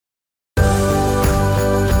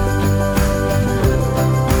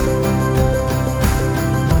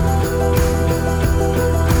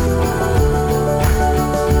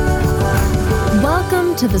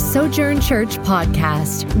to the Sojourn Church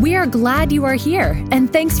podcast. We are glad you are here,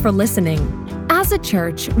 and thanks for listening. As a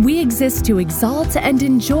church, we exist to exalt and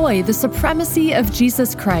enjoy the supremacy of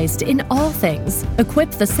Jesus Christ in all things,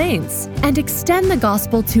 equip the saints, and extend the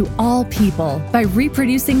gospel to all people by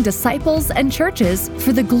reproducing disciples and churches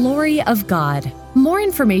for the glory of God. More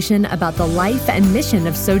information about the life and mission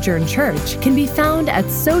of Sojourn Church can be found at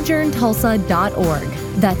sojourntulsa.org.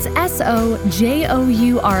 That's SOJOURN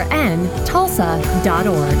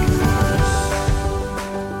Tulsa.org.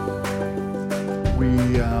 We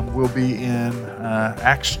will be in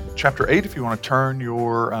Acts chapter 8 if you want to turn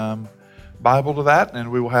your Bible to that,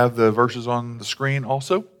 and we will have the verses on the screen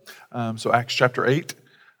also. So Acts chapter 8.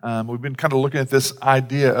 We've been kind of looking at this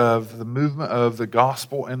idea of the movement of the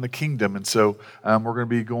gospel and the kingdom. And so we're going to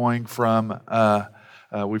be going from,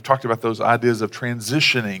 we've talked about those ideas of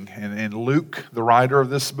transitioning. And Luke, the writer of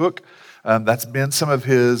this book, that's been some of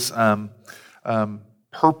his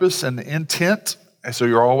purpose and intent. And so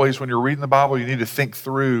you're always, when you're reading the Bible, you need to think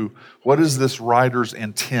through, what is this writer's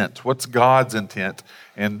intent? What's God's intent?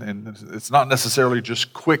 And it's not necessarily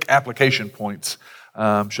just quick application points.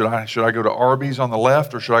 Should I go to Arby's on the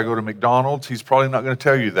left, or should I go to McDonald's? He's probably not going to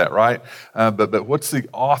tell you that, right? But what's the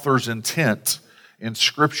author's intent in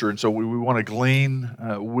Scripture? And so we want to glean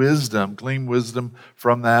wisdom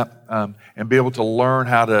from that, and be able to learn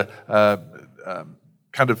how to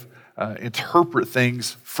interpret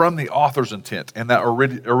things from the author's intent and that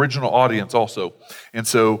original audience also. And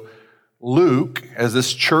so Luke, as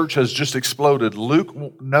this church has just exploded,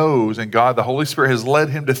 Luke knows, and God, the Holy Spirit, has led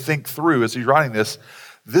him to think through as he's writing this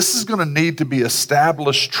is going to need to be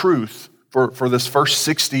established truth for this first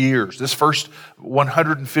 60 years, this first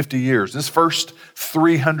 150 years, this first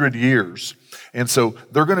 300 years. And so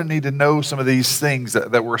they're going to need to know some of these things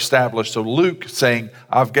that were established. So Luke saying,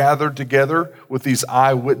 I've gathered together with these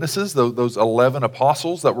eyewitnesses, those 11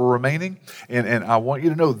 apostles that were remaining, and I want you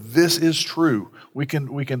to know this is true. We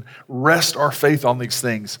can rest our faith on these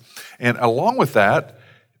things. And along with that,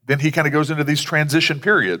 then he kind of goes into these transition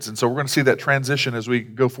periods. And so we're going to see that transition as we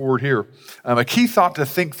go forward here. A key thought to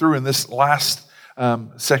think through in this last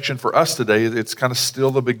section for us today, it's kind of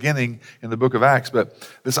still the beginning in the book of Acts, but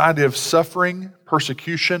this idea of suffering,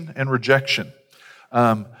 persecution, and rejection.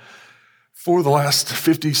 For the last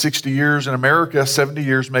 50, 60 years in America, 70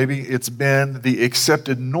 years maybe, it's been the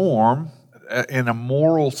accepted norm in a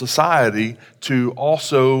moral society to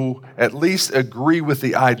also at least agree with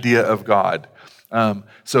the idea of God.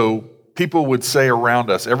 So people would say around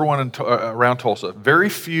us, everyone around Tulsa, very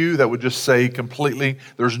few that would just say completely,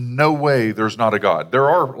 there's no way there's not a God. There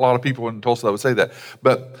are a lot of people in Tulsa that would say that.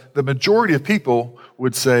 But the majority of people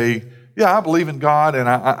would say, yeah, I believe in God, and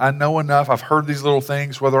I know enough. I've heard these little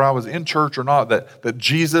things, whether I was in church or not, that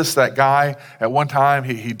Jesus, that guy, at one time,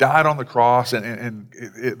 he died on the cross, and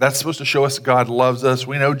that's supposed to show us God loves us.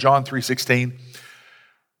 We know John 3:16.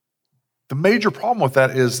 The major problem with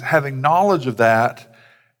that is having knowledge of that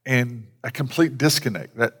and a complete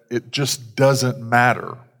disconnect, that it just doesn't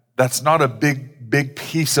matter. That's not a big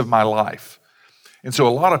piece of my life. And so a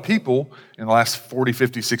lot of people in the last 40,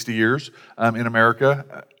 50, 60 years in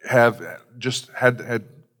America have just had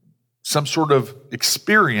some sort of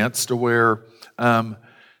experience to where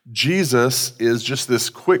Jesus is just this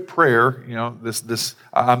quick prayer. You know, this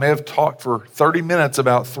I may have talked for 30 minutes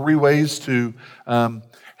about 3 ways to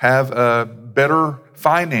have better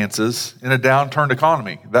finances in a downturned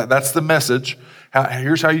economy. That's the message.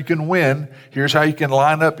 Here's how you can win. Here's how you can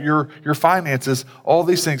line up your finances, all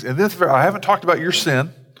these things. And then I haven't talked about your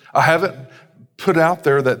sin. I haven't put out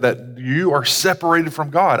there that you are separated from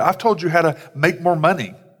God. I've told you how to make more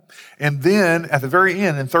money. And then at the very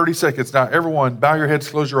end, in 30 seconds, now everyone bow your heads,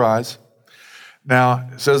 close your eyes. Now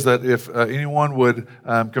it says that if anyone would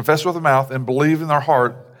confess with their mouth and believe in their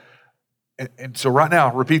heart, and so right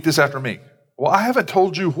now, repeat this after me. Well, I haven't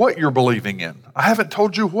told you what you're believing in. I haven't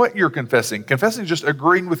told you what you're confessing. Confessing is just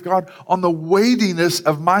agreeing with God on the weightiness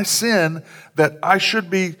of my sin that I should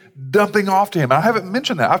be dumping off to Him. I haven't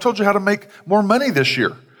mentioned that. I've told you how to make more money this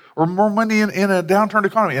year, or more money in a downturned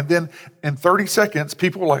economy. And then in 30 seconds,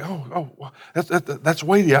 people are like, oh, that's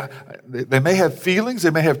weighty. They may have feelings. They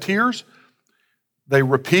may have tears. They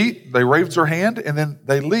repeat. They raise their hand, and then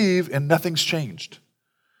they leave, and nothing's changed.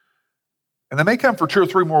 And they may come for 2 or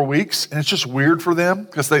 3 more weeks, and it's just weird for them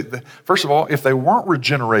because first of all, if they weren't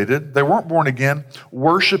regenerated, they weren't born again,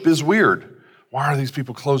 worship is weird. Why are these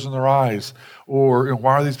people closing their eyes? Or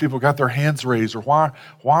why are these people got their hands raised? Or why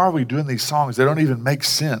are we doing these songs? They don't even make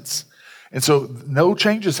sense. And so no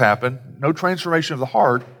changes happen, no transformation of the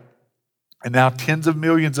heart, and now tens of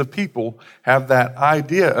millions of people have that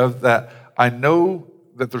idea of that I know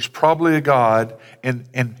that there's probably a God,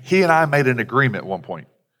 and he and I made an agreement at one point.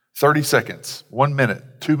 30 seconds, 1 minute,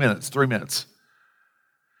 2 minutes, 3 minutes.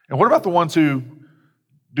 And what about the ones who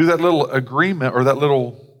do that little agreement or that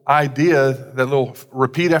little idea, that little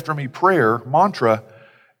repeat after me prayer, mantra,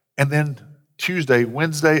 and then Tuesday,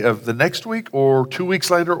 Wednesday of the next week or 2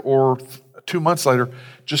 weeks later or 2 months later,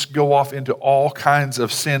 just go off into all kinds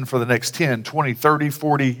of sin for the next 10, 20, 30,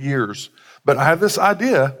 40 years. But I have this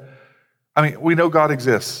idea, we know God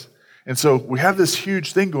exists. And so we have this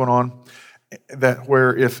huge thing going on that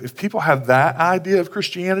where if people have that idea of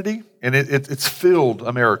Christianity, and it's filled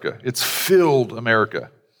America. It's filled America.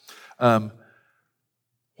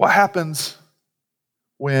 What happens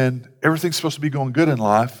when everything's supposed to be going good in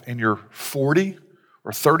life and you're 40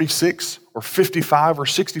 or 36 or 55 or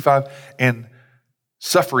 65 and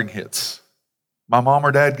suffering hits? My mom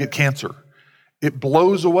or dad get cancer. It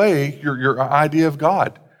blows away your idea of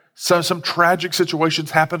God. Some tragic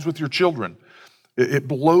situations happens with your children. It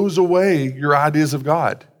blows away your ideas of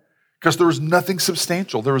God because there was nothing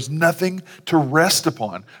substantial. There was nothing to rest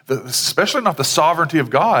upon, especially not the sovereignty of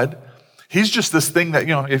God. He's just this thing that,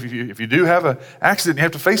 if you do have an accident, you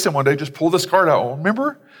have to face him one day, just pull this card out. Oh,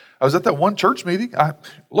 remember, I was at that one church meeting. I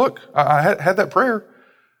had that prayer.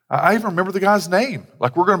 I even remember the guy's name.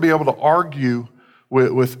 Like, we're going to be able to argue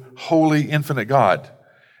with holy, infinite God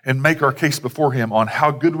and make our case before him on how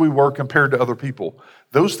good we were compared to other people.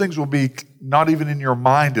 Those things will be not even in your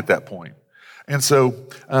mind at that point. And so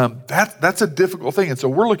that's a difficult thing. And so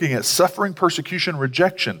we're looking at suffering, persecution,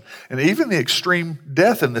 rejection, and even the extreme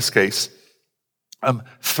death in this case,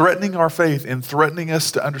 threatening our faith and threatening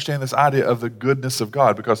us to understand this idea of the goodness of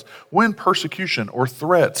God. Because when persecution or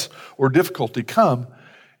threats or difficulty come,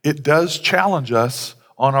 it does challenge us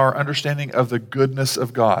on our understanding of the goodness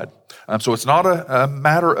of God. So it's not a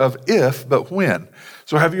matter of if, but when.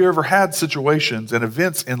 So have you ever had situations and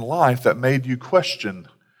events in life that made you question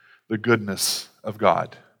the goodness of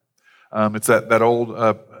God? It's that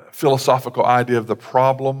old philosophical idea of the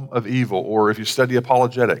problem of evil, or if you study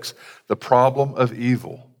apologetics, the problem of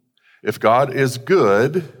evil. If God is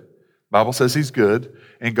good, the Bible says he's good,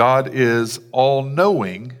 and God is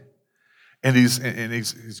all-knowing, and he's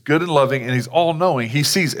good and loving, and he's all-knowing, he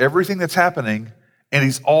sees everything that's happening, and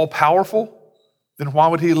he's all-powerful, then why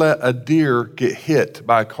would he let a deer get hit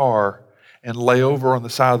by a car and lay over on the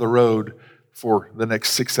side of the road for the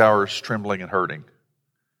next 6 hours trembling and hurting?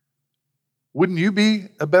 Wouldn't you be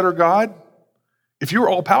a better God? If you were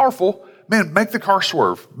all-powerful, man, make the car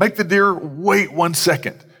swerve. Make the deer wait 1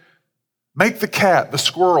 second. Make the cat, the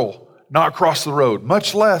squirrel, not cross the road,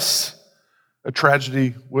 much less a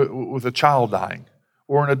tragedy with a child dying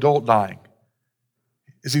or an adult dying.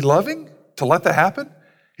 Is he loving to let that happen?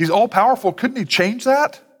 He's all-powerful. Couldn't he change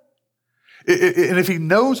that? And if he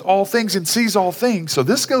knows all things and sees all things, so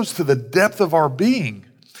this goes to the depth of our being.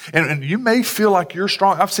 And you may feel like you're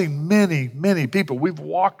strong. I've seen many, many people. We've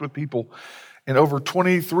walked with people in over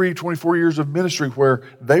 23, 24 years of ministry where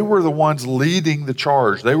they were the ones leading the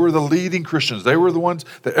charge. They were the leading Christians. They were the ones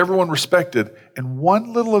that everyone respected. And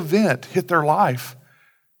one little event hit their life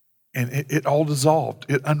and it all dissolved.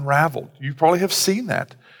 It unraveled. You probably have seen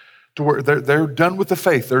that. To where they're done with the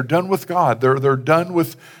faith. They're done with God. They're done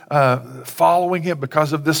with following him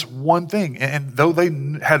because of this one thing. And though they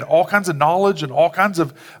had all kinds of knowledge and all kinds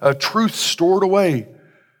of truth stored away.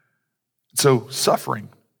 So suffering,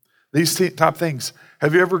 these type things.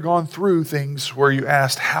 Have you ever gone through things where you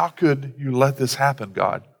asked, how could you let this happen,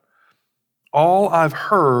 God? All I've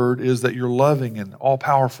heard is that you're loving and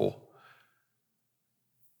all-powerful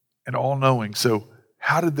and all-knowing. So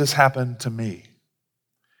how did this happen to me?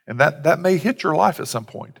 And that may hit your life at some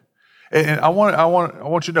point. And I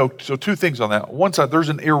want you to know, so two things on that. One side, there's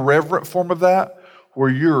an irreverent form of that where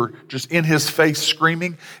you're just in his face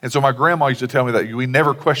screaming. And so my grandma used to tell me that we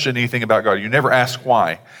never question anything about God. You never ask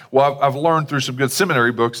why. Well, I've learned through some good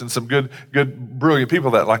seminary books and some good, brilliant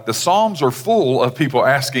people that like the Psalms are full of people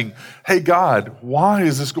asking, hey, God, why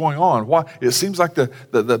is this going on? Why? It seems like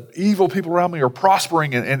the evil people around me are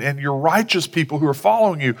prospering and your righteous people who are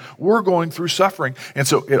following you, we're going through suffering. And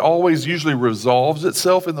so it always usually resolves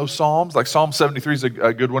itself in those Psalms. Like Psalm 73 is a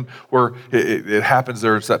good one where it happens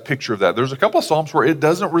there. It's that picture of that. There's a couple of Psalms where it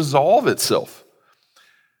doesn't resolve itself.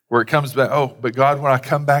 Where it comes back, oh, but God, when I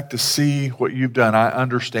come back to see what you've done, I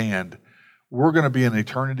understand. We're going to be in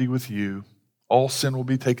eternity with you. All sin will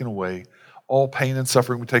be taken away. All pain and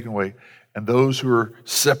suffering will be taken away. And those who are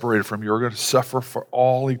separated from you are going to suffer for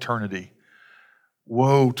all eternity.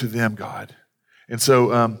 Woe to them, God. And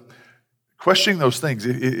so questioning those things.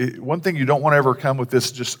 One thing you don't want to ever come with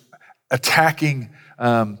this just attacking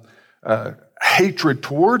hatred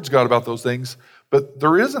towards God about those things, But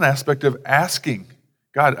there is an aspect of asking,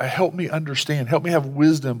 God, help me understand. Help me have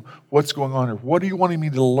wisdom. What's going on here? What are you wanting me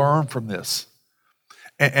to learn from this?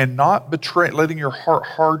 And not letting your heart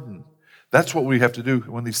harden. That's what we have to do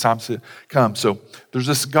when these times come. So there's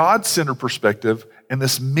this God-centered perspective and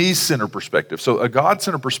this me-centered perspective. So a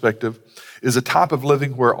God-centered perspective is a type of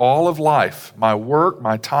living where all of life, my work,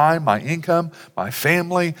 my time, my income, my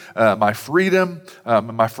family, my freedom,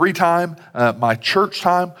 my free time, my church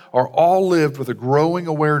time are all lived with a growing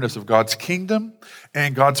awareness of God's kingdom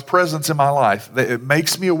and God's presence in my life. It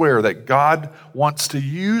makes me aware that God wants to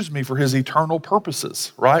use me for his eternal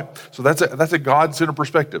purposes, right? So that's a God-centered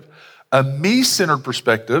perspective. A me-centered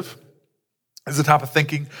perspective is a type of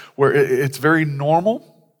thinking where it's very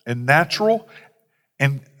normal and natural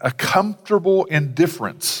and a comfortable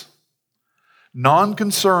indifference,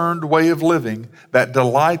 non-concerned way of living that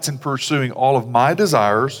delights in pursuing all of my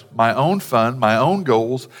desires, my own fun, my own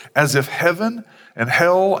goals, as if heaven and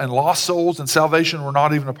hell and lost souls and salvation were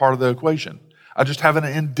not even a part of the equation. I just have an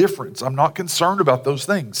indifference. I'm not concerned about those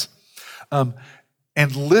things.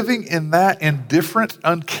 And living in that indifferent,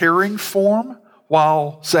 uncaring form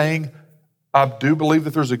while saying, I do believe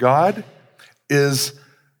that there's a God, is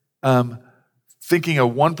thinking a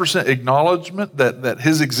 1% acknowledgement that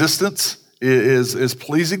his existence is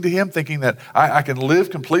pleasing to him, thinking that I can live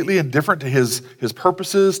completely indifferent to his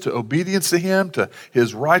purposes, to obedience to him, to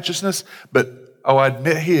his righteousness, but I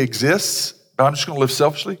admit he exists, but I'm just going to live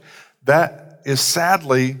selfishly. That is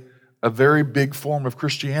sadly a very big form of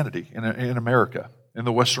Christianity in America, in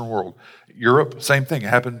the Western world. Europe, same thing. It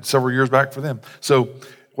happened several years back for them. So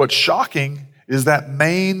what's shocking is that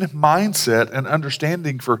main mindset and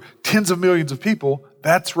understanding for tens of millions of people,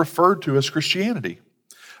 that's referred to as Christianity.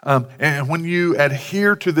 And when you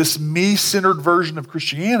adhere to this me-centered version of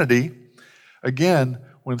Christianity, again,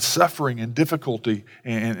 when suffering and difficulty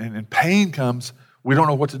and pain comes, we don't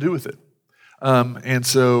know what to do with it. And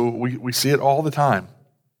so we see it all the time.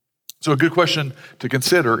 So a good question to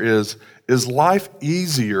consider is life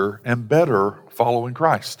easier and better following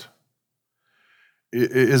Christ?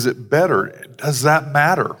 Is it better? Does that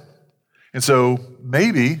matter? And so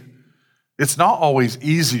maybe it's not always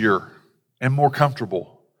easier and more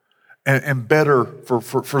comfortable and better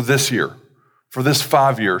for this year, for this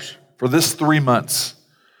 5 years, for this 3 months.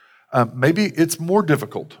 Maybe it's more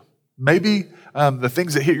difficult. Maybe the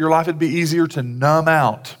things that hit your life, it'd be easier to numb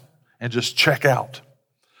out and just check out,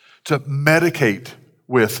 to medicate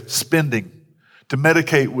with spending, to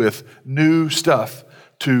medicate with new stuff,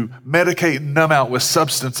 to medicate and numb out with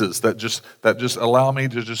substances that just allow me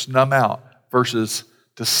to just numb out, versus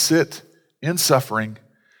to sit in suffering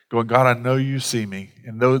going, God, I know you see me,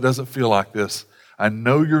 and though it doesn't feel like this, I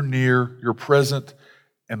know you're near, you're present,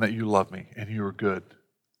 and that you love me, and you are good,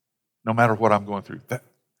 no matter what I'm going through.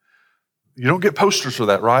 You don't get posters for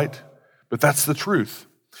that, right? But that's the truth.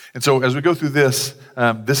 And so as we go through this,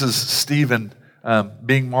 this is Stephen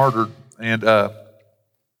being martyred, and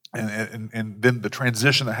then the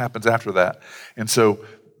transition that happens after that. And so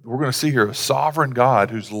we're going to see here a sovereign God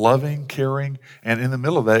who's loving, caring, and in the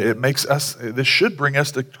middle of that, this should bring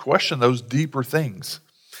us to question those deeper things.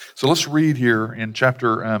 So let's read here in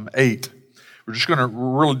chapter 8. We're just going to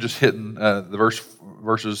really just hitting the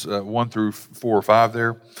verses 1 through 4 or 5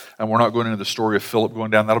 there. And we're not going into the story of Philip going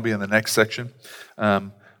down. That'll be in the next section.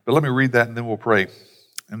 But let me read that and then we'll pray.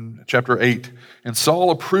 In chapter 8, and Saul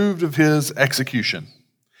approved of his execution.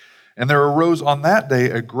 And there arose on that day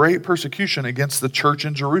a great persecution against the church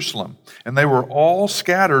in Jerusalem. And they were all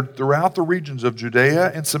scattered throughout the regions of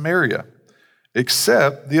Judea and Samaria,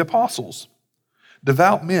 except the apostles.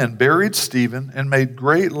 Devout men buried Stephen and made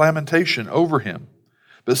great lamentation over him.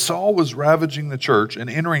 But Saul was ravaging the church and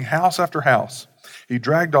entering house after house. He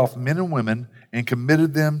dragged off men and women and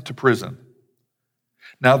committed them to prison.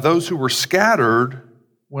 Now those who were scattered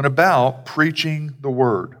went about preaching the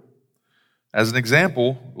word. As an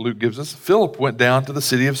example, Luke gives us, Philip went down to the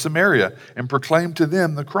city of Samaria and proclaimed to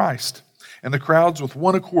them the Christ. And the crowds with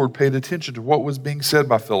one accord paid attention to what was being said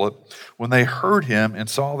by Philip when they heard him and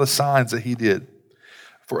saw the signs that he did.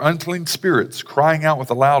 For unclean spirits, crying out with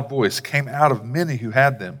a loud voice, came out of many who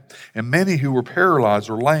had them, and many who were paralyzed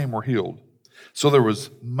or lame were healed. So there was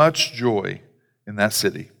much joy in that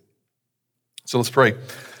city. So let's pray.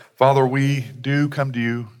 Father, we do come to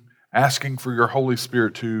you asking for your Holy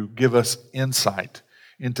Spirit to give us insight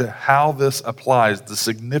into how this applies, the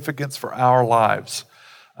significance for our lives.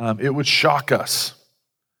 It would shock us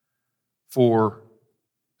for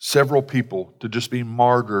several people to just be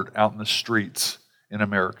martyred out in the streets in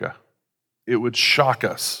America. It would shock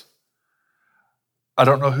us. I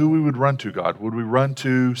don't know who we would run to, God. Would we run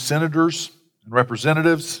to senators and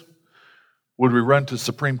representatives? Would we run to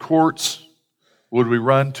Supreme Courts? Would we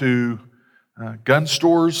run to gun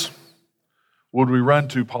stores? Would we run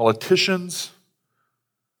to politicians?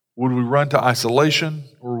 Would we run to isolation,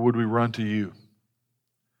 or would we run to you?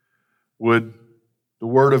 Would the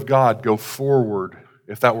Word of God go forward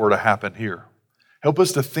if that were to happen here? Help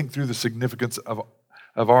us to think through the significance of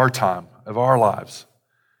our time, of our lives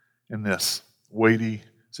in this weighty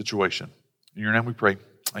situation. In your name we pray,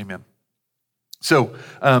 amen. So,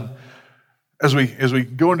 as we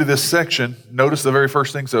go into this section, notice the very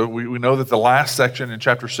first thing. So we know that the last section in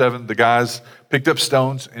chapter 7, the guys picked up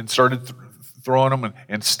stones and started throwing them,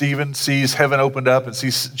 and Stephen sees heaven opened up and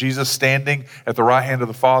sees Jesus standing at the right hand of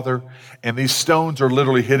the Father, and these stones are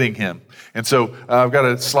literally hitting him. And so I've got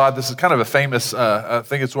a slide. This is kind of a famous, I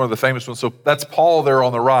think it's one of the famous ones. So that's Paul there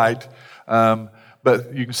on the right,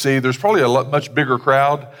 but you can see there's probably a much bigger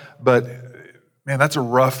crowd, but man, that's a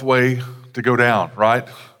rough way to go down, right?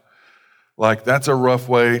 Like, that's a rough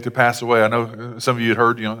way to pass away. I know some of you had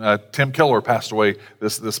heard, Tim Keller passed away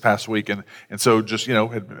this past week, and so just,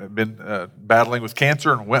 had been battling with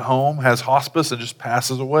cancer and went home, has hospice, and just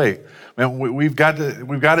passes away. Man, we've got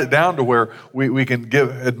it down to where we can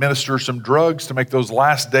administer some drugs to make those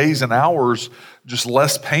last days and hours just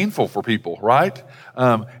less painful for people, right?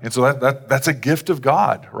 And so that's a gift of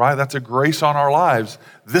God, right? That's a grace on our lives.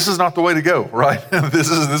 This is not the way to go, right? This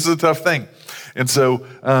is a tough thing, and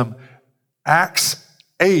so. Acts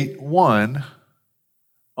 8:1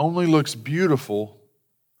 only looks beautiful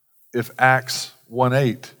if Acts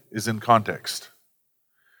 1:8 is in context.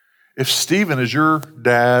 If Stephen is your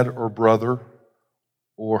dad or brother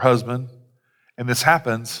or husband, and this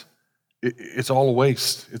happens, it's all a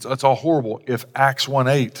waste. It's all horrible if Acts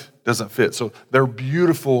 1:8 doesn't fit. So they're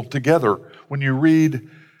beautiful together. When you read,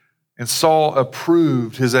 and Saul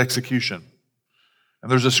approved his execution. And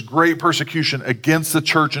there's this great persecution against the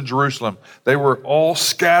church in Jerusalem. They were all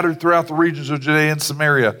scattered throughout the regions of Judea and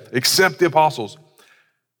Samaria, except the apostles.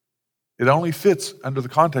 It only fits under the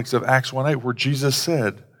context of Acts 1:8, where Jesus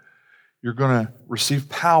said, you're going to receive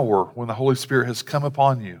power when the Holy Spirit has come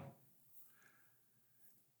upon you.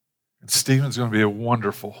 And Stephen's going to be a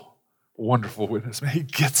wonderful, wonderful witness. Man, he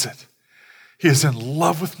gets it. He is in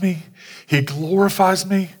love with me. He glorifies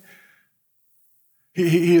me.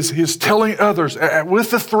 He is telling others,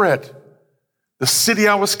 with the threat, the city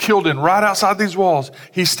I was killed in, right outside these walls,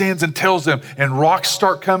 he stands and tells them, and rocks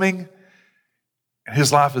start coming, and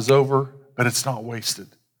his life is over, but it's not wasted.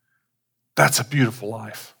 That's a beautiful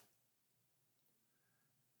life.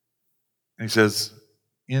 And he says,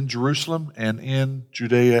 in Jerusalem and in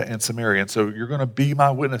Judea and Samaria. And so you're going to be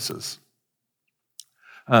my witnesses.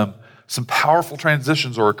 Some powerful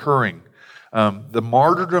transitions are occurring. The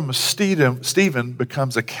martyrdom of Stephen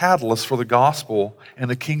becomes a catalyst for the gospel and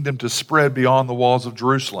the kingdom to spread beyond the walls of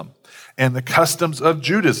Jerusalem. And the customs of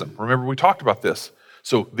Judaism. Remember, we talked about this.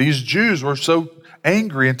 So these Jews were so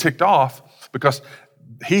angry and ticked off because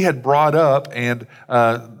he had brought up, and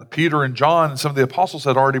Peter and John and some of the apostles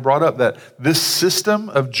had already brought up, that this system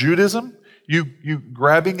of Judaism, you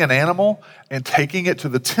grabbing an animal and taking it to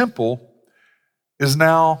the temple, is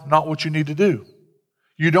now not what you need to do.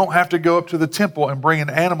 You don't have to go up to the temple and bring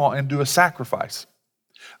an animal and do a sacrifice.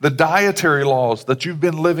 The dietary laws that you've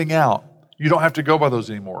been living out, you don't have to go by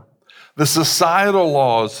those anymore. The societal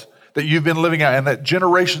laws that you've been living out, and that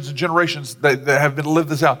generations and generations that have been lived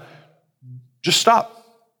this out, just stop.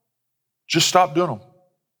 Just stop doing them.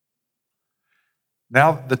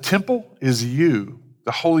 Now the temple is you.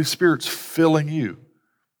 The Holy Spirit's filling you.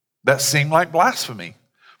 That seemed like blasphemy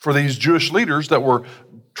for these Jewish leaders that were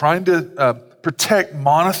trying to protect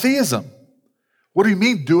monotheism. What do you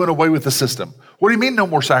mean doing away with the system? What do you mean no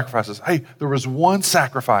more sacrifices? Hey, there was one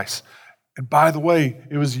sacrifice. And by the way,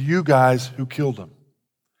 it was you guys who killed him.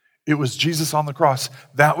 It was Jesus on the cross.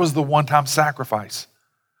 That was the one-time sacrifice.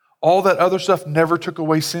 All that other stuff never took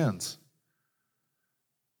away sins.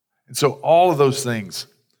 And so all of those things,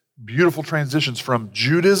 beautiful transitions from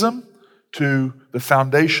Judaism to the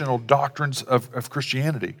foundational doctrines of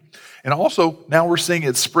Christianity. And also, now we're seeing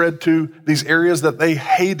it spread to these areas that they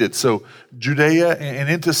hated. So Judea and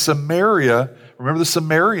into Samaria. Remember the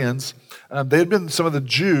Samaritans, they had been some of the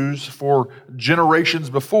Jews for generations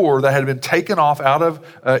before that had been taken off out of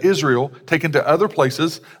Israel, taken to other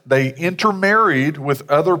places. They intermarried with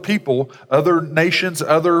other people, other nations,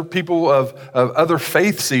 other people of other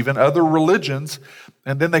faiths even, other religions.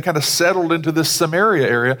 And then they kind of settled into this Samaria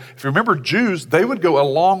area. If you remember Jews, they would go a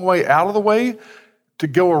long way out of the way to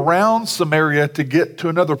go around Samaria to get to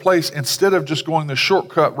another place instead of just going the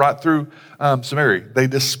shortcut right through Samaria. They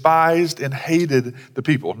despised and hated the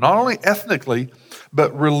people, not only ethnically,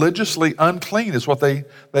 but religiously unclean is what they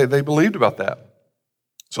believed about that.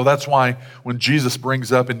 So that's why when Jesus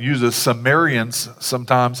brings up and uses Samaritans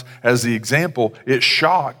sometimes as the example, it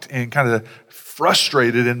shocked and kind of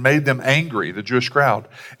frustrated and made them angry, the Jewish crowd.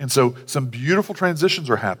 And so some beautiful transitions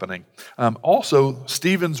are happening. Also,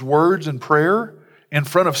 Stephen's words and prayer in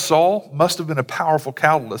front of Saul must have been a powerful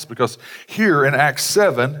catalyst, because here in Acts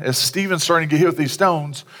 7, as Stephen's starting to get hit with these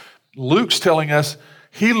stones, Luke's telling us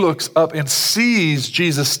he looks up and sees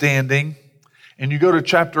Jesus standing. And you go to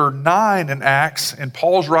chapter 9 in Acts, and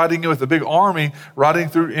Paul's riding with a big army, riding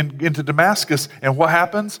through into Damascus. And what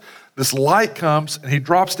happens? This light comes, and he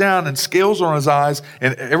drops down, and scales on his eyes,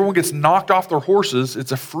 and everyone gets knocked off their horses.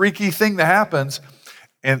 It's a freaky thing that happens.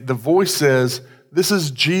 And the voice says, "This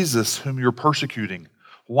is Jesus whom you're persecuting.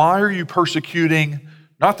 Why are you persecuting,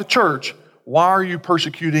 not the church, why are you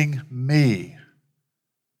persecuting me?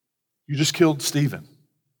 You just killed Stephen.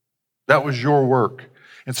 That was your work."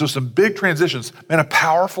 And so some big transitions, man, a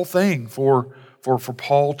powerful thing for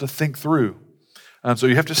Paul to think through. So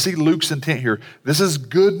you have to see Luke's intent here. This is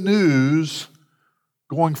good news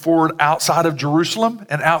going forward outside of Jerusalem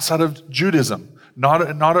and outside of Judaism. Not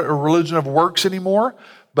a religion of works anymore,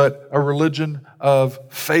 but a religion of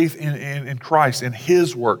faith in Christ and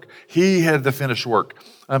His work. He had the finished work.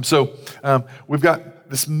 So we've got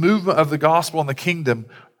this movement of the gospel and the kingdom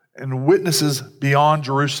and witnesses beyond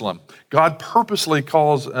Jerusalem. God purposely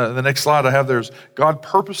calls, the next slide I have there is, God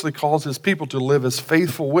purposely calls His people to live as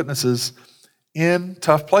faithful witnesses in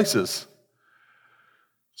tough places.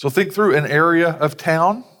 So think through an area of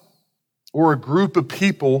town or a group of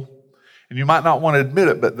people, and you might not want to admit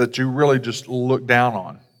it, but that you really just look down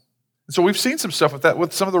on. And so we've seen some stuff with that,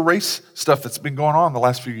 with some of the race stuff that's been going on the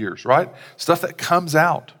last few years, right? Stuff that comes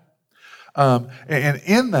out. And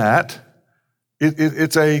in that,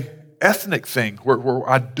 it's a ethnic thing where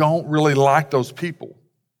I don't really like those people.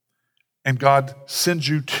 And God sends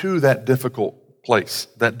you to that difficult place,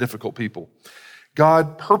 that difficult people.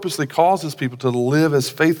 God purposely calls His people to live as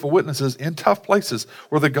faithful witnesses in tough places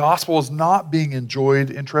where the gospel is not being enjoyed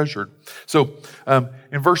and treasured. So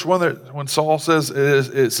in verse 1, when Saul says,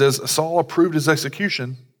 it says, Saul approved his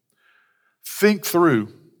execution. Think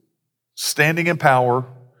through, standing in power,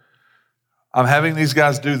 I'm having these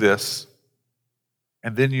guys do this.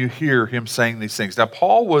 And then you hear him saying these things. Now,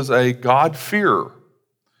 Paul was a God-fearer.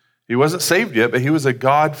 He wasn't saved yet, but he was a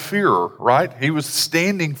God-fearer, right? He was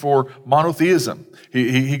standing for monotheism.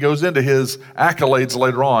 He goes into his accolades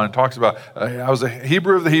later on and talks about, I was a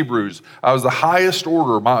Hebrew of the Hebrews. I was the highest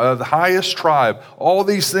order, the highest tribe, all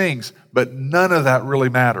these things. But none of that really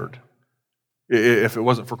mattered if it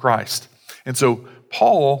wasn't for Christ. And so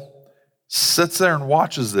Paul sits there and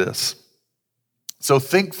watches this. So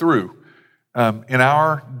think through. In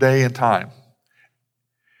our day and time,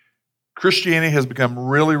 Christianity has become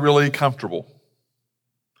really, really comfortable.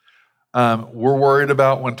 We're worried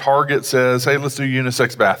about when Target says, hey, let's do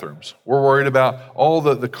unisex bathrooms. We're worried about all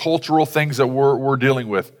the cultural things that we're dealing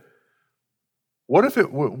with. What if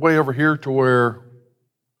it went way over here to where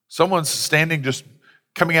someone's standing just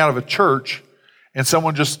coming out of a church and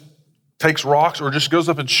someone just takes rocks or just goes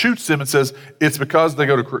up and shoots them and says, it's because they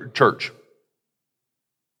go to church.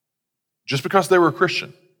 Just because they were a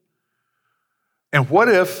Christian. And what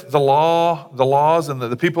if the laws and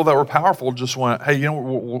the people that were powerful just went, hey,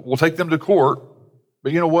 we'll take them to court,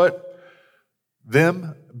 but you know what?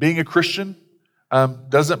 Them being a Christian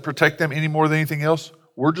doesn't protect them any more than anything else.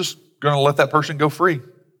 We're just going to let that person go free.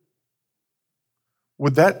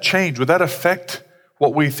 Would that change? Would that affect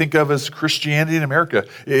what we think of as Christianity in America?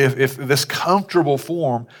 If this comfortable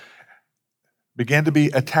form began to be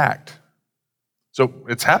attacked? So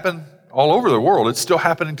it's happened all over the world. It's still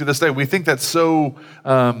happening to this day. We think that's so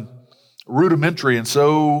rudimentary and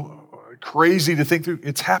so crazy to think through.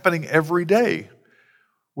 It's happening every day.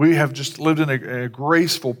 We have just lived in a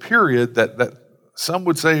graceful period that some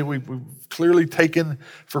would say we've clearly taken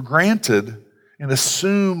for granted and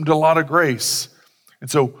assumed a lot of grace.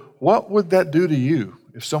 And so what would that do to you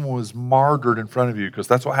if someone was martyred in front of you? Because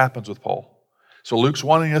that's what happens with Paul. So Luke's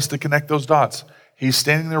wanting us to connect those dots. He's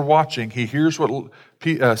standing there watching. He hears what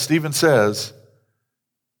Stephen says,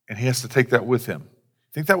 and he has to take that with him.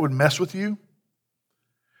 Think that would mess with you?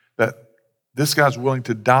 That this guy's willing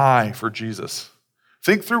to die for Jesus.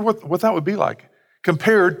 Think through what that would be like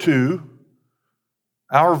compared to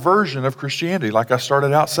our version of Christianity, like I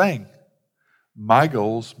started out saying. My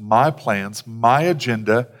goals, my plans, my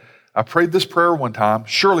agenda, I prayed this prayer one time.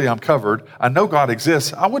 Surely I'm covered. I know God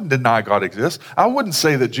exists. I wouldn't deny God exists. I wouldn't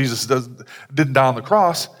say that Jesus didn't die on the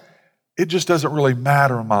cross. It just doesn't really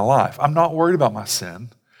matter in my life. I'm not worried about my sin.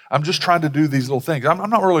 I'm just trying to do these little things. I'm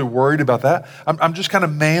not really worried about that. I'm just kind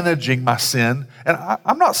of managing my sin. And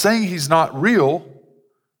I'm not saying he's not real.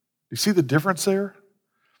 You see the difference there?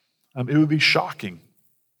 It would be shocking.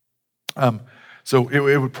 So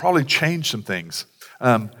it would probably change some things.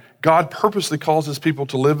 God purposely calls his people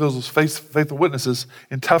to live as faithful witnesses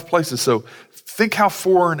in tough places. So think how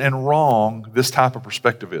foreign and wrong this type of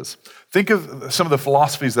perspective is. Think of some of the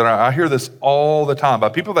philosophies that I hear this all the time by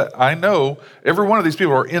people that I know. Every one of these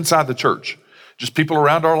people are inside the church, just people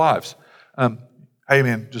around our lives. Hey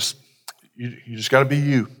man, you just got to be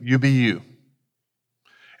you. You be you.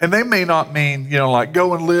 And they may not mean, like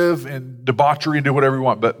go and live in debauchery and do whatever you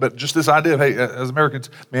want, but just this idea of, hey, as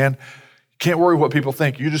Americans, man, can't worry what people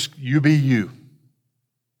think. You be you.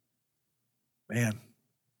 Man.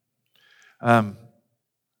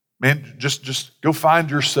 Just go find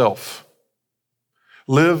yourself.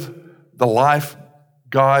 Live the life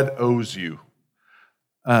God owes you.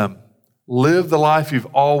 Live the life you've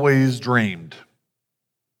always dreamed.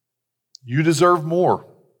 You deserve more.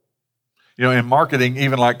 In marketing,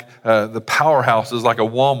 even like the powerhouses like a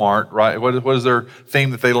Walmart, right? What is their theme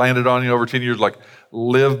that they landed on over 10 years? Like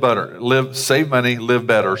live better, save money, live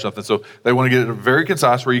better or something. So they want to get it very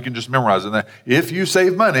concise where you can just memorize it. And if you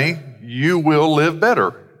save money, you will live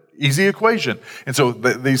better. Easy equation. And so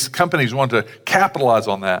these companies want to capitalize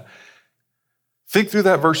on that. Think through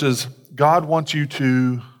that versus God wants you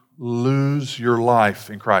to lose your life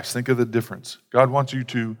in Christ. Think of the difference. God wants you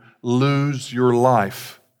to lose your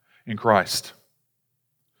life in Christ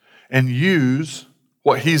and use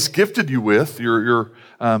what he's gifted you with, your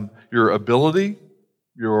ability,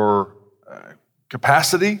 your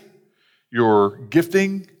capacity, your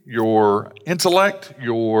gifting, your intellect,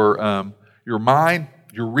 your mind,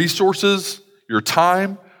 your resources, your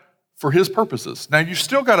time for his purposes. Now, you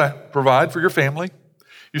still got to provide for your family.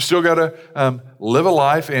 You still got to live a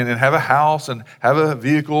life and have a house and have a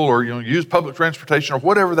vehicle or use public transportation or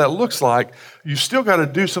whatever that looks like. You still got to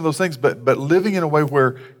do some of those things, but living in a way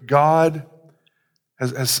where God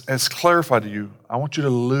has clarified to you, I want you to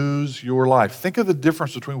lose your life. Think of the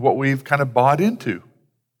difference between what we've kind of bought into.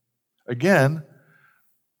 Again,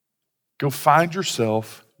 go find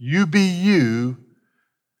yourself. You be you.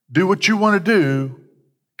 Do what you want to do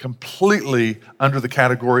completely under the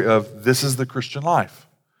category of this is the Christian life.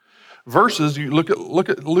 Versus, you look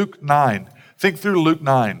at Luke 9. Think through Luke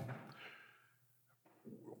 9.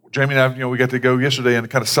 Jamie and I, we got to go yesterday and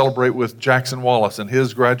kind of celebrate with Jackson Wallace and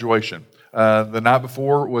his graduation. The night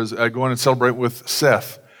before was going and celebrate with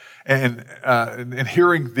Seth. And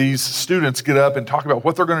hearing these students get up and talk about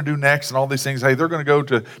what they're going to do next and all these things. Hey, they're going to go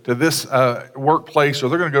to this workplace or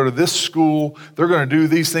they're going to go to this school. They're going to do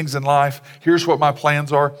these things in life. Here's what my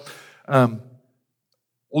plans are.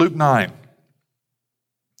 Luke 9.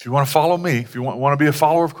 If you want to follow me, if you want to be a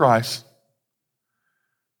follower of Christ,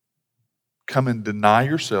 come and deny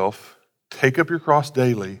yourself, take up your cross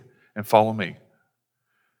daily, and follow me.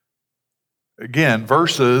 Again,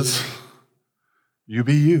 versus you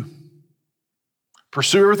be you.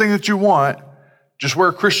 Pursue everything that you want. Just wear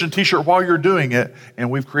a Christian t-shirt while you're doing it. And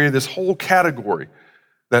we've created this whole category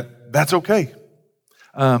that's okay.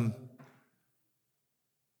 And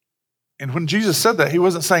when Jesus said that, he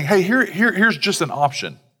wasn't saying, hey, here's just an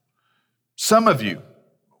option. Some of you,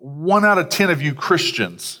 1 out of 10 of you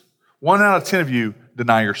Christians, 1 out of 10 of you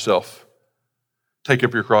deny yourself, take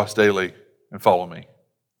up your cross daily, and follow me.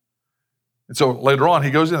 And so later on, he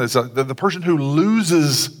goes in, it's the person who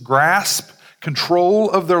loses grasp, control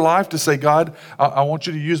of their life to say, God, I want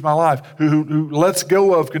you to use my life, who lets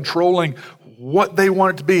go of controlling what they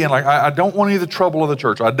want it to be. And I don't want any of the trouble of the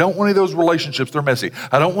church. I don't want any of those relationships. They're messy.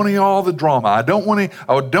 I don't want any of all the drama. I don't want any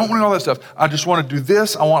all that stuff. I just want to do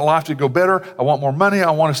this. I want life to go better. I want more money.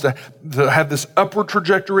 I want us to have this upward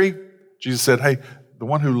trajectory. Jesus said, hey, the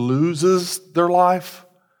one who loses their life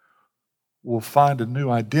will find a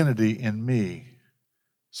new identity in me.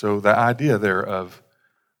 So the idea there of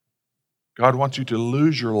God wants you to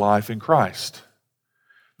lose your life in Christ.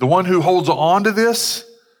 The one who holds on to this,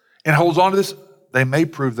 they may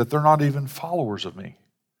prove that they're not even followers of me.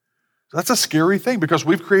 That's a scary thing because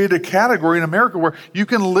we've created a category in America where you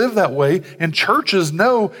can live that way, and churches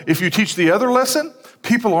know if you teach the other lesson,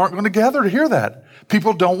 people aren't going to gather to hear that.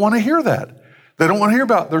 People don't want to hear that. They don't want to hear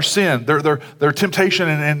about their sin, their temptation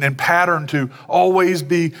and pattern to always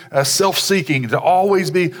be self-seeking, to always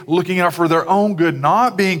be looking out for their own good,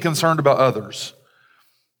 not being concerned about others.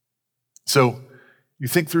 So, You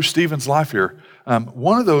think through Stephen's life here.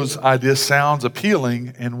 One of those ideas sounds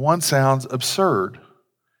appealing and one sounds absurd.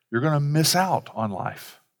 You're going to miss out on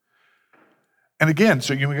life. And again,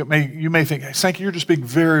 so you may think, hey, Sankey, you're just being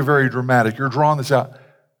very, very dramatic. You're drawing this out.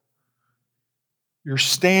 You're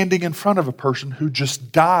standing in front of a person who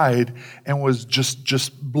just died and was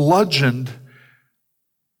just bludgeoned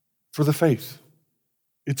for the faith.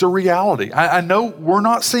 It's a reality. I know we're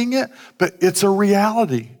not seeing it, but it's a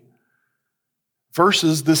reality.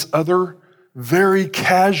 Versus this other very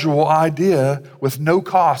casual idea with no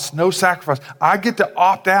cost, no sacrifice. I get to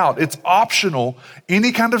opt out. It's optional.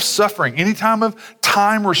 Any kind of suffering, any time of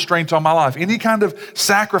time restraint on my life, any kind of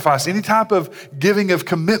sacrifice, any type of giving of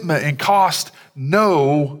commitment and cost,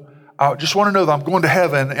 no, I just want to know that I'm going to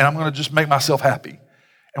heaven and I'm going to just make myself happy.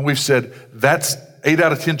 And we've said, that's 8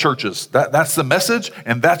 out of 10 churches. That's the message,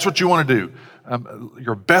 and that's what you want to do.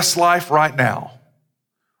 Your best life right now.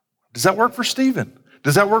 Does that work for Stephen?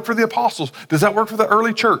 Does that work for the apostles? Does that work for the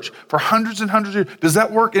early church for hundreds and hundreds of years? Does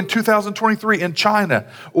that work in 2023 in China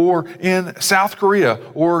or in South Korea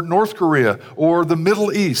or North Korea or the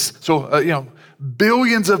Middle East? So,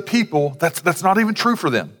 billions of people, that's not even true for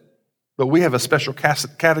them. But we have a special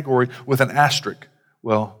category with an asterisk.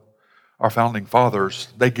 Well, our founding fathers,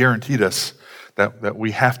 they guaranteed us that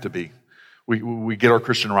we have to be. We get our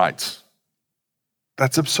Christian rights.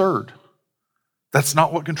 That's absurd. That's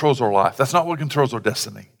not what controls our life. That's not what controls our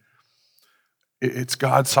destiny. It's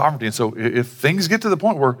God's sovereignty. And so if things get to the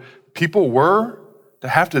point where people were to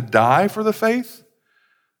have to die for the faith,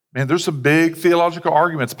 man, there's some big theological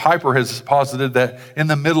arguments. Piper has posited that in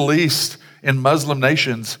the Middle East, in Muslim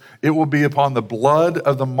nations, it will be upon the blood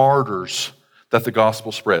of the martyrs that the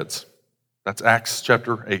gospel spreads. That's Acts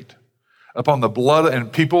chapter 8. Upon the blood,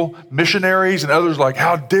 and people, missionaries and others like,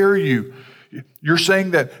 how dare you? You're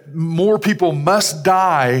saying that more people must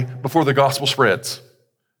die before the gospel spreads.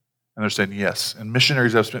 And they're saying yes. And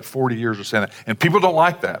missionaries have spent 40 years are saying that. And people don't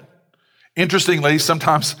like that. Interestingly,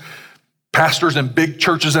 sometimes pastors in big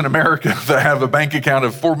churches in America that have a bank account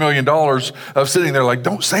of $4 million of sitting there like,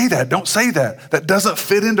 don't say that, don't say that. That doesn't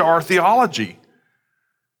fit into our theology.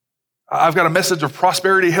 I've got a message of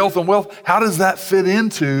prosperity, health, and wealth. How does that fit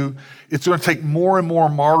into, it's going to take more and more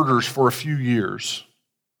martyrs for a few years?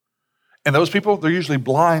 And those people, they're usually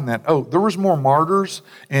blind that, there was more martyrs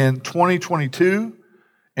in 2022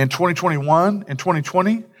 and 2021 and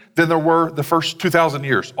 2020 than there were the first 2,000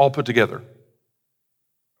 years all put together.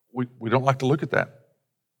 We don't like to look at that.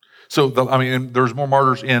 So, there's more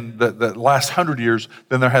martyrs in the last 100 years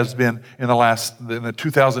than there has been in the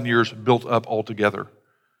 2,000 years built up altogether.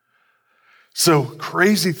 So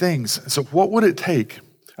crazy things. So what would it take?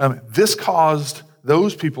 This caused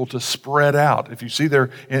those people to spread out. If you see there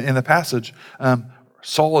in the passage,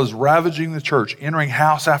 Saul is ravaging the church, entering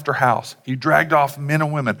house after house. He dragged off men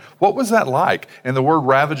and women. What was that like? And the word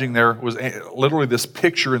ravaging there was literally this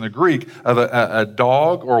picture in the Greek of a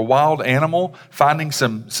dog or a wild animal finding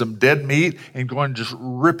some dead meat and going just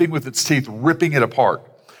ripping with its teeth, ripping it apart.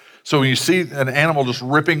 So when you see an animal just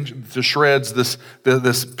ripping to shreds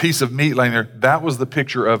this piece of meat laying there, that was the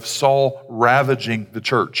picture of Saul ravaging the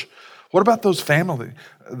church. What about those families,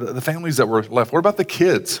 the families that were left? What about the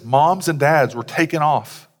kids? Moms and dads were taken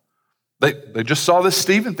off. They just saw this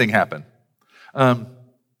Stephen thing happen.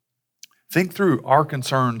 Think through our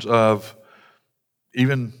concerns of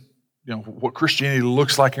even what Christianity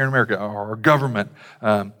looks like here in America, our government,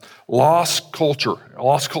 lost culture.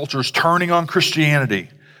 Lost culture is turning on Christianity.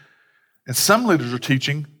 And some leaders are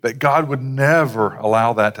teaching that God would never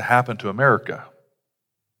allow that to happen to America.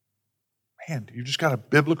 Man, you just got a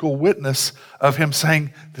biblical witness of him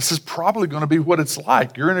saying, this is probably going to be what it's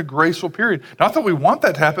like. You're in a graceful period. Not that we want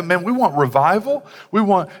that to happen, man. We want revival. We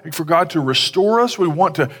want for God to restore us. We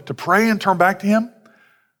want to pray and turn back to him.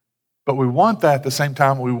 But we want that at the same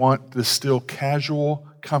time. We want this still casual,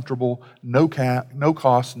 comfortable, no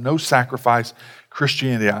cost, no sacrifice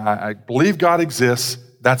Christianity. I believe God exists.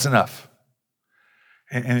 That's enough.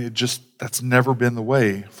 And that's never been the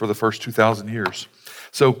way for the first 2,000 years.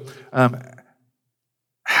 So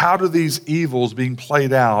how do these evils being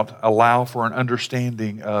played out allow for an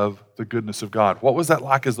understanding of the goodness of God? What was that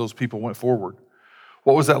like as those people went forward?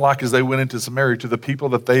 What was that like as they went into Samaria to the people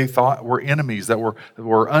that they thought were enemies, that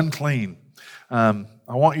were unclean? I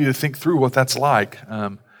want you to think through what that's like.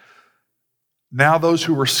 Now those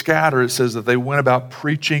who were scattered, it says that they went about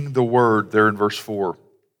preaching the word there in verse 4.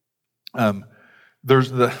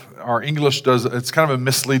 Our English it's kind of a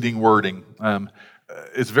misleading wording.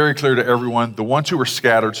 It's very clear to everyone, the ones who were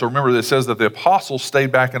scattered. So remember, it says that the apostles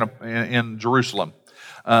stayed back in Jerusalem.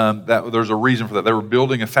 That there's a reason for that. They were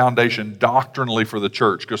building a foundation doctrinally for the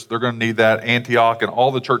church because they're going to need that. Antioch and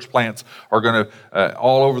all the church plants are going to,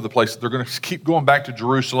 all over the place, they're going to keep going back to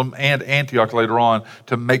Jerusalem and Antioch later on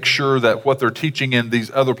to make sure that what they're teaching in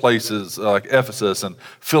these other places like Ephesus and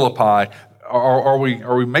Philippi, are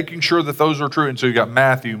we making sure that those are true? And so you got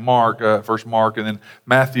Matthew, Mark, first Mark, and then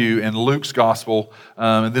Matthew and Luke's gospel,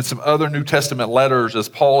 and then some other New Testament letters as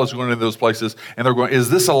Paul is going into those places, and they're going, is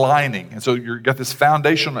this aligning? And so you've got this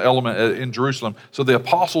foundational element in Jerusalem. So the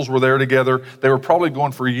apostles were there together. They were probably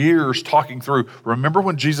going for years talking through, remember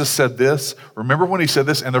when Jesus said this? Remember when he said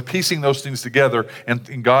this? And they're piecing those things together,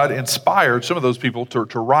 and God inspired some of those people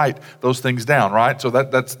to write those things down, right? So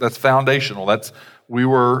that's foundational. We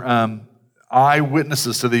were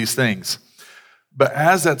eyewitnesses to these things. But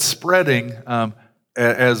as that's spreading,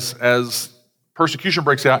 as persecution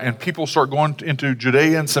breaks out and people start going into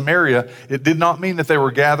Judea and Samaria, it did not mean that they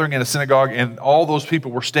were gathering in a synagogue and all those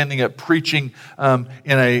people were standing up preaching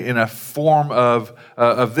in a form of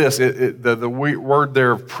this. The word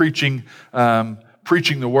there of preaching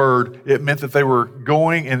the word, it meant that they were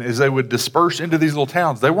going, and as they would disperse into these little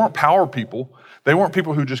towns, they weren't power people. They weren't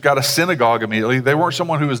people who just got a synagogue immediately. They weren't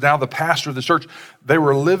someone who is now the pastor of the church. They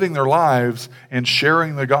were living their lives and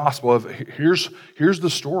sharing the gospel of here's the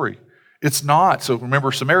story. It's not. So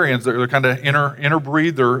remember, Samaritans, they're kind of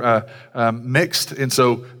interbreed. They're mixed. And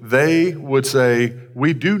so they would say,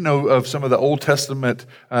 we do know of some of the Old Testament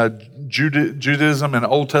Judaism and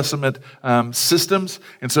Old Testament systems.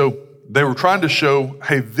 And so they were trying to show,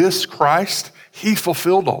 hey, this Christ, he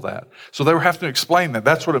fulfilled all that. So they were having to explain that.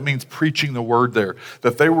 That's what it means preaching the word there.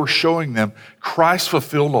 That they were showing them Christ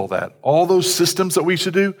fulfilled all that. All those systems that we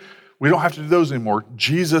should do, we don't have to do those anymore.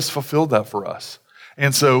 Jesus fulfilled that for us.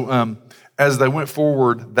 And so as they went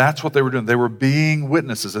forward, that's what they were doing. They were being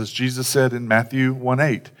witnesses. As Jesus said in Matthew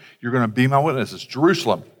 1:8, you're going to be my witnesses.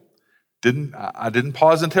 Jerusalem. I didn't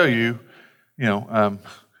pause and tell you,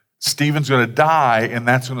 Stephen's going to die, and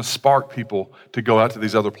that's going to spark people to go out to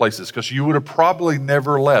these other places because you would have probably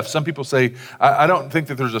never left. Some people say, I don't think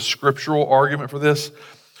that there's a scriptural argument for this.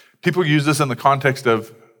 People use this in the context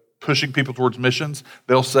of pushing people towards missions.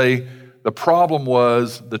 They'll say the problem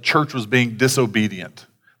was the church was being disobedient,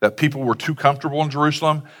 that people were too comfortable in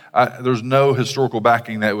Jerusalem. There's no historical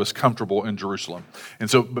backing that it was comfortable in Jerusalem.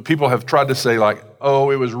 And so, but people have tried to say like,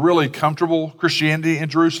 oh, it was really comfortable Christianity in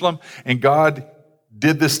Jerusalem, and God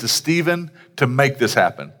did this to Stephen to make this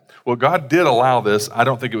happen. Well, God did allow this. I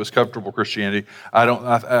don't think it was comfortable Christianity. I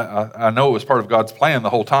know it was part of God's plan the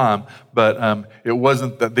whole time, but it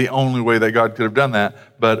wasn't the only way that God could have done that.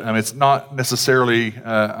 But it's not necessarily,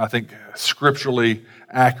 I think, scripturally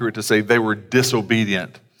accurate to say they were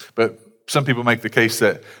disobedient. But some people make the case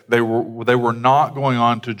that they were not going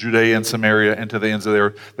on to Judea and Samaria and to the ends of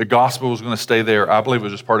there. The gospel was going to stay there. I believe it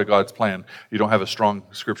was just part of God's plan. You don't have a strong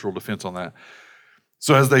scriptural defense on that.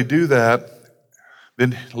 So as they do that,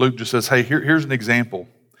 then Luke just says, hey, here's an example.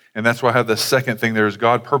 And that's why I have the second thing there is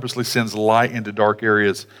God purposely sends light into dark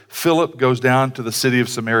areas. Philip goes down to the city of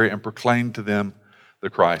Samaria and proclaimed to them the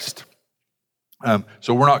Christ.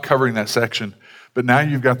 So we're not covering that section. But now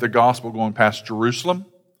you've got the gospel going past Jerusalem,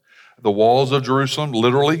 the walls of Jerusalem,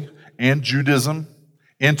 literally, and Judaism,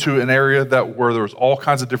 into an area where there was all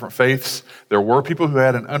kinds of different faiths. There were people who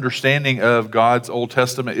had an understanding of God's Old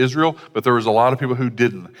Testament Israel, but there was a lot of people who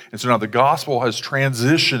didn't. And so now the gospel is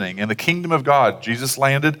transitioning, and the kingdom of God, Jesus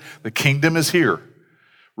landed, the kingdom is here.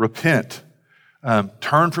 Repent,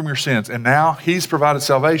 turn from your sins, and now he's provided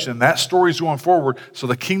salvation. And that story is going forward, so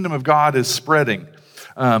the kingdom of God is spreading.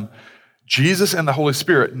 Jesus and the Holy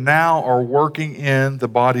Spirit now are working in the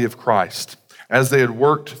body of Christ. As they had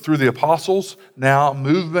worked through the apostles, now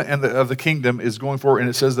movement of the kingdom is going forward, and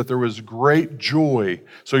it says that there was great joy.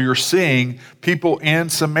 So you're seeing people in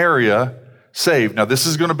Samaria saved. Now this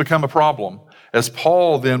is going to become a problem as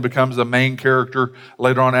Paul then becomes the main character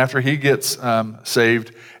later on after he gets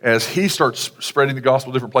saved. As he starts spreading the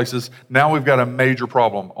gospel to different places, now we've got a major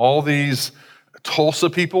problem. All these Tulsa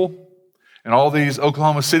people and all these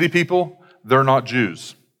Oklahoma City people, they're not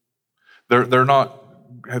Jews. They're not.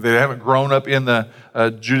 They haven't grown up in the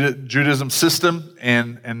Judaism system,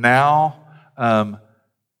 and now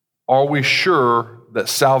are we sure that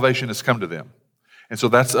salvation has come to them? And so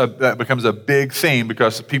that becomes a big theme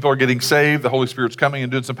because people are getting saved, the Holy Spirit's coming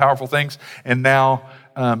and doing some powerful things, and now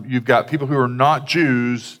you've got people who are not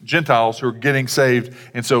Jews, Gentiles, who are getting saved.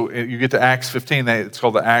 And so you get to Acts 15, it's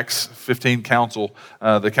called the Acts 15 Council,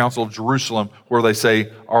 the Council of Jerusalem, where they say,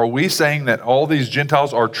 are we saying that all these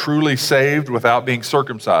Gentiles are truly saved without being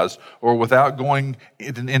circumcised or without going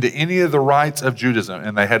into any of the rites of Judaism?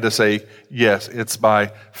 And they had to say, yes, it's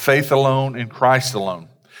by faith alone in Christ alone.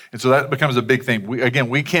 And so that becomes a big thing.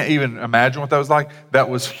 We can't even imagine what that was like. That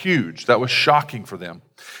was huge. That was shocking for them.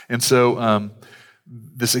 And so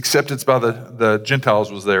this acceptance by the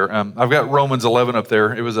Gentiles was there. I've got Romans 11 up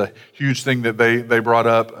there. It was a huge thing that they brought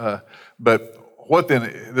up. But what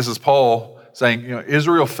then? This is Paul saying,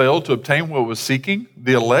 Israel failed to obtain what it was seeking.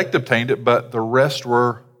 The elect obtained it, but the rest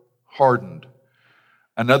were hardened.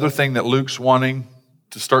 Another thing that Luke's wanting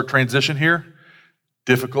to start transition here,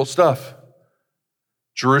 difficult stuff.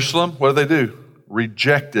 Jerusalem, what do?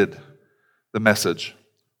 Rejected the message.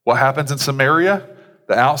 What happens in Samaria?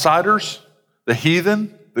 The outsiders, the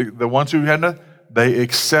heathen, the ones who hadn't, they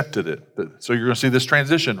accepted it. So you're going to see this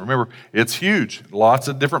transition. Remember, it's huge. Lots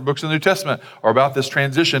of different books in the New Testament are about this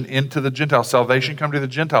transition into the Gentiles. Salvation come to the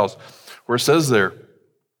Gentiles. Where it says there,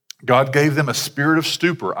 God gave them a spirit of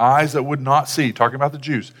stupor, eyes that would not see, talking about the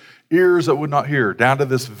Jews, ears that would not hear, down to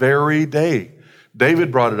this very day.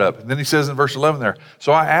 David brought it up. And then he says in verse 11 there,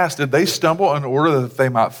 so I asked, did they stumble in order that they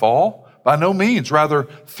might fall? By no means. Rather,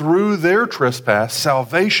 through their trespass,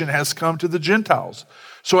 salvation has come to the Gentiles,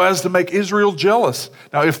 so as to make Israel jealous.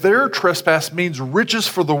 Now, if their trespass means riches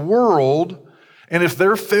for the world, and if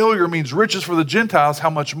their failure means riches for the Gentiles,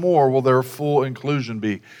 how much more will their full inclusion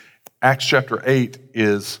be? Acts chapter 8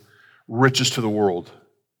 is riches to the world.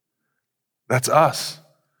 That's us.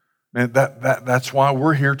 Man, that's why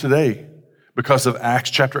we're here today. Because of Acts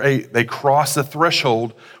chapter 8, they cross the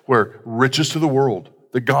threshold where riches to the world,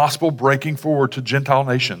 the gospel breaking forward to Gentile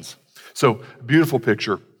nations. So, beautiful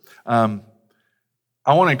picture.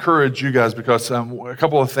 I want to encourage you guys because a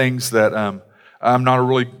couple of things that I'm not a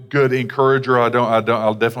really good encourager. I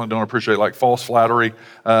definitely don't appreciate like false flattery.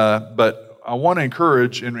 But I want to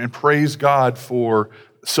encourage and praise God for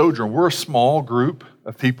Sojourn. We're a small group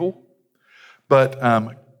of people, but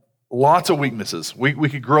lots of weaknesses. We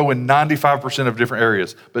could grow in 95% of different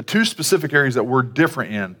areas, but two specific areas that we're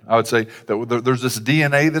different in, I would say that there's this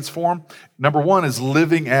DNA that's formed. Number one is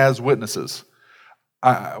living as witnesses.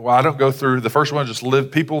 I don't go through, the first one is just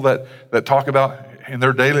live people that talk about in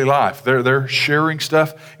their daily life. They're sharing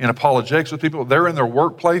stuff in apologetics with people. They're in their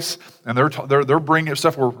workplace and they're bringing up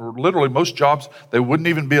stuff where literally most jobs, they wouldn't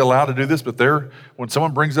even be allowed to do this, but when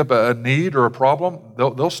someone brings up a need or a problem,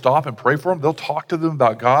 they'll stop and pray for them. They'll talk to them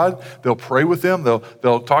about God. They'll pray with them.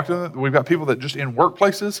 They'll talk to them. We've got people that just in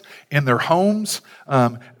workplaces, in their homes,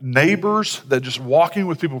 neighbors that just walking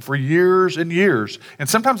with people for years and years. And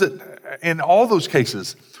sometimes in all those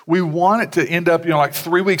cases, we want it to end up, like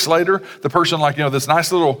 3 weeks later, the person this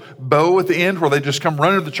nice little bow at the end where they just come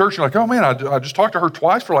running to the church and like, oh man, I just talked to her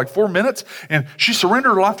twice for like 4 minutes and she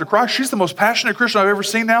surrendered her life to Christ. She's the most passionate Christian I've ever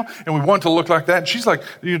seen now. And we want it to look like that. And she's like,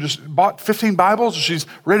 just bought 15 Bibles and she's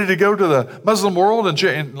ready to go to the Muslim world.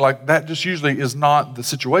 And like that just usually is not the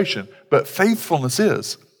situation, but faithfulness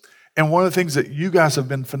is. And one of the things that you guys have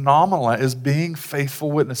been phenomenal at is being faithful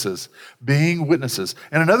witnesses, being witnesses.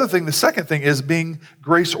 And another thing, the second thing is being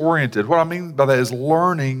grace-oriented. What I mean by that is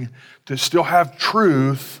learning to still have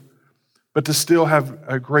truth, but to still have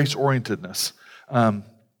a grace-orientedness.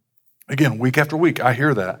 Again, week after week, I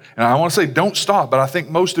hear that. And I want to say don't stop, but I think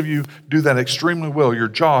most of you do that extremely well. Your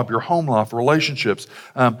job, your home life, relationships,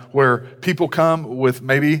 where people come with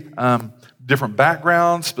maybe different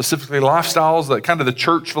backgrounds, specifically lifestyles that kind of the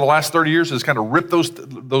church for the last 30 years has kind of ripped those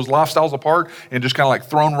lifestyles apart and just kind of like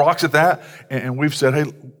thrown rocks at that. And we've said, hey,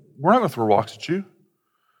 we're not going to throw rocks at you.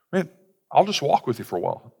 Man, I'll just walk with you for a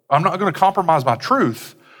while. I'm not going to compromise my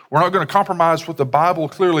truth. We're not going to compromise what the Bible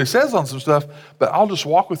clearly says on some stuff, but I'll just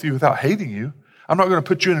walk with you without hating you. I'm not going to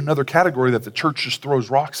put you in another category that the church just throws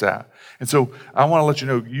rocks at. And so I want to let you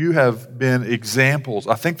know, you have been examples.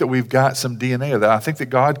 I think that we've got some DNA of that. I think that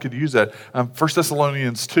God could use that. 1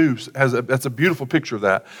 Thessalonians 2, that's a beautiful picture of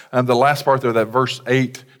that. The last part there, that verse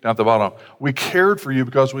 8 down at the bottom. We cared for you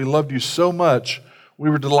because we loved you so much. We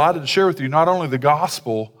were delighted to share with you not only the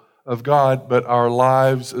gospel of God, but our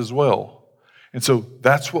lives as well. And so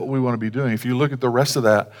that's what we want to be doing. If you look at the rest of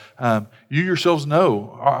that, you yourselves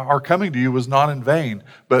know our coming to you was not in vain.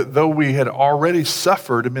 But though we had already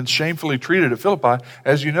suffered and been shamefully treated at Philippi,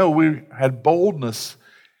 as you know, we had boldness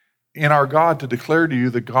in our God to declare to you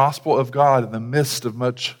the gospel of God in the midst of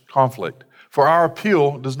much conflict. For our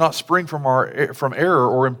appeal does not spring from error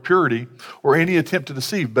or impurity or any attempt to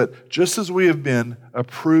deceive, but just as we have been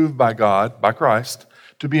approved by God, by Christ,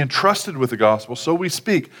 to be entrusted with the gospel, so we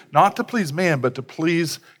speak, not to please man, but to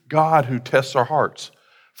please God who tests our hearts.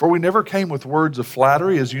 For we never came with words of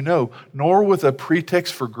flattery, as you know, nor with a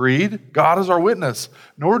pretext for greed. God is our witness.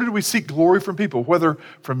 Nor did we seek glory from people, whether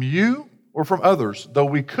from you or from others, though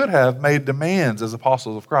we could have made demands as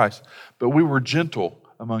apostles of Christ. But we were gentle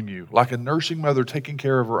among you, like a nursing mother taking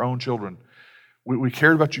care of her own children. We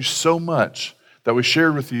cared about you so much that we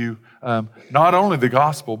shared with you not only the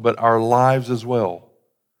gospel, but our lives as well.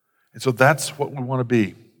 And so that's what we want to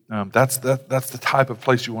be. That's the type of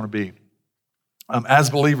place you want to be. As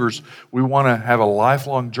believers, we want to have a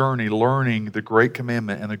lifelong journey learning the Great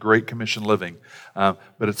Commandment and the Great Commission living. But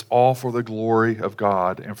it's all for the glory of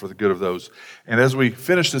God and for the good of those. And as we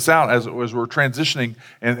finish this out, as we're transitioning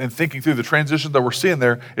and thinking through the transition that we're seeing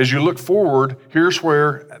there, as you look forward, here's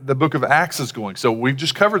where the book of Acts is going. So we've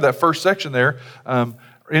just covered that first section there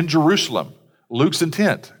in Jerusalem. Luke's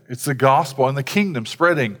intent. It's the gospel and the kingdom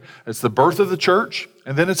spreading. It's the birth of the church,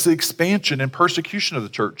 and then it's the expansion and persecution of the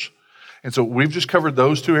church. And so we've just covered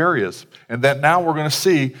those two areas. And that now we're going to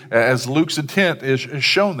see, as Luke's intent is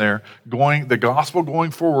shown there, the gospel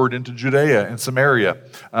going forward into Judea and Samaria.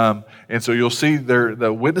 And so you'll see there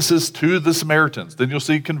the witnesses to the Samaritans. Then you'll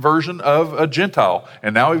see conversion of a Gentile.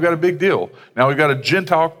 And now we've got a big deal. Now we've got a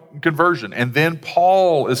Gentile conversion. And then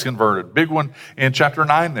Paul is converted. Big one in chapter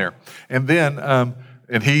 9 there. And then,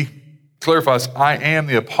 and he clarifies, I am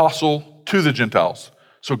the apostle to the Gentiles.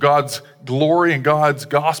 So God's glory and God's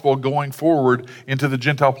gospel going forward into the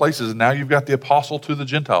Gentile places. And now you've got the apostle to the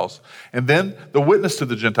Gentiles. And then the witness to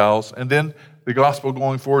the Gentiles. And then the gospel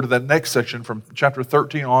going forward to that next section from chapter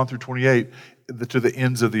 13 on through 28 to the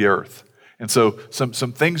ends of the earth. And so some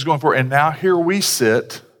things going forward. And now here we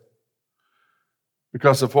sit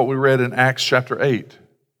because of what we read in Acts chapter 8,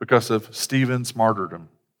 because of Stephen's martyrdom.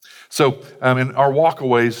 So in our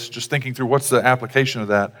walkaways, just thinking through what's the application of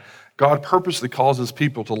that, God purposely calls his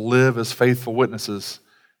people to live as faithful witnesses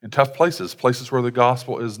in tough places, places where the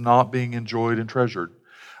gospel is not being enjoyed and treasured.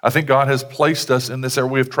 I think God has placed us in this area.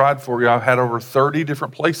 We have tried for you. I've had over 30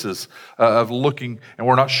 different places of looking, and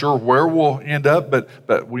we're not sure where we'll end up,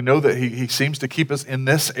 but we know that he seems to keep us in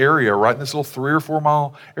this area, right in this little 3 or 4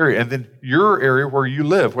 mile area. And then your area where you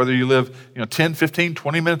live, whether you live 10, 15,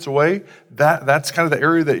 20 minutes away, that's kind of the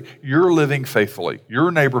area that you're living faithfully, your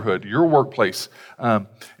neighborhood, your workplace.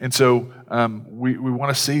 And so we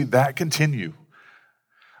want to see that continue.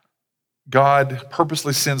 God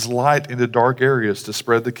purposely sends light into dark areas to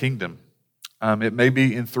spread the kingdom. It may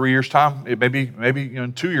be in 3 years' time. It may be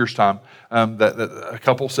in 2 years' time that a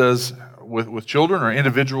couple says with children, or an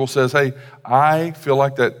individual says, hey, I feel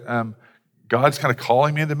like that God's kind of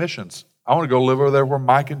calling me into missions. I want to go live over there where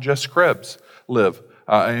Mike and Jess Krebs live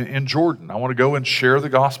in Jordan. I want to go and share the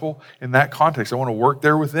gospel in that context. I want to work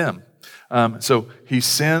there with them. So he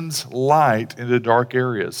sends light into dark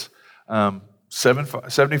areas.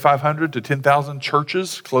 7,500 to 10,000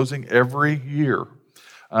 churches closing every year.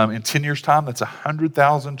 In 10 years' time, that's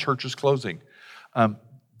 100,000 churches closing.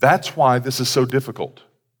 That's why this is so difficult.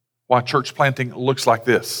 Why church planting looks like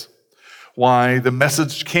this. Why the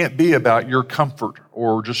message can't be about your comfort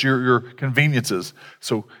or just your conveniences.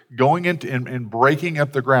 So going into and breaking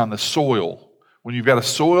up the ground, the soil. When you've got a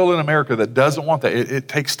soil in America that doesn't want that, it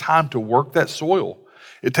takes time to work that soil.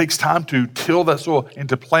 It takes time to till that soil and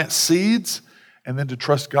to plant seeds, and then to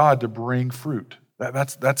trust God to bring fruit.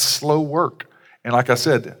 That's slow work. And like I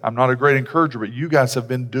said, I'm not a great encourager, but you guys have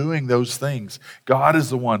been doing those things. God is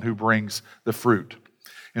the one who brings the fruit.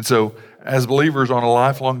 And so as believers on a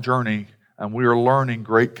lifelong journey, we are learning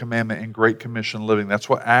Great Commandment and Great Commission living. That's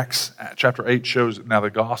what Acts chapter 8 shows. Now the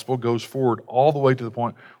gospel goes forward all the way to the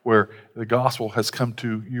point where the gospel has come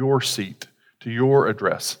to your seat, to your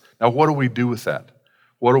address. Now what do we do with that?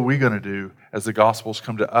 What are we going to do as the gospel's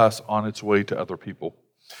come to us on its way to other people?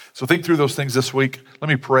 So think through those things this week. Let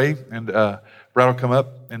me pray, and Brad will come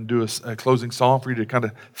up and do a closing psalm for you to kind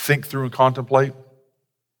of think through and contemplate.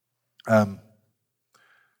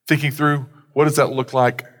 Thinking through, what does that look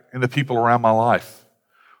like in the people around my life?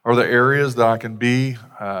 Are there areas that I can be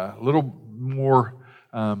a little more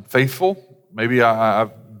faithful? Maybe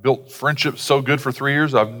I've built friendships so good for 3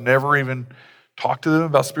 years, I've never even talked to them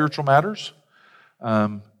about spiritual matters.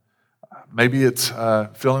 Maybe it's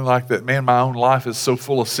feeling like that, man, my own life is so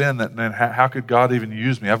full of sin that, man, how could God even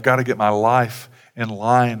use me? I've got to get my life in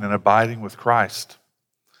line and abiding with Christ.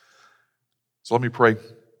 So let me pray.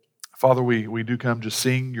 Father, we do come just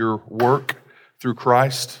seeing your work through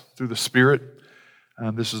Christ, through the Spirit.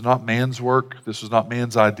 This is not man's work. This is not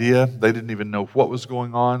man's idea. They didn't even know what was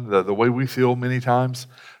going on, the way we feel many times.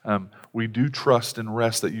 We do trust and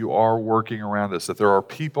rest that you are working around us, that there are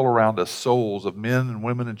people around us, souls of men and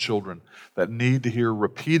women and children that need to hear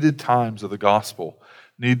repeated times of the gospel,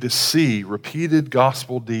 need to see repeated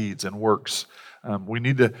gospel deeds and works. We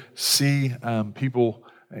need to see people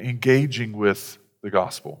engaging with the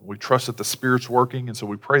gospel. We trust that the Spirit's working, and so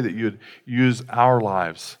we pray that you'd use our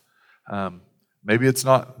lives Maybe it's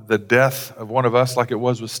not the death of one of us like it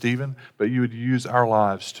was with Stephen, but you would use our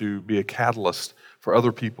lives to be a catalyst for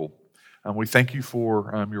other people. We thank you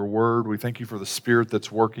for your word. We thank you for the Spirit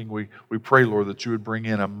that's working. We pray, Lord, that you would bring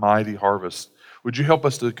in a mighty harvest. Would you help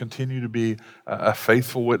us to continue to be a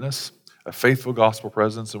faithful witness, a faithful gospel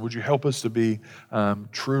presence, and would you help us to be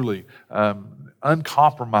truly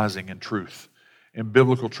uncompromising in truth, in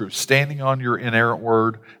biblical truth, standing on your inerrant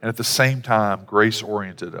word, and at the same time,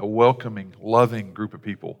 grace-oriented, a welcoming, loving group of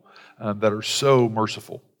people that are so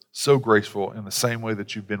merciful, so graceful in the same way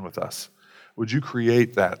that you've been with us. Would you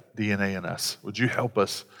create that DNA in us? Would you help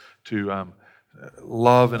us to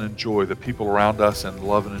love and enjoy the people around us and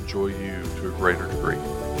love and enjoy you to a greater degree?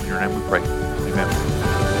 In your name we pray.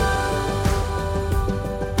 Amen.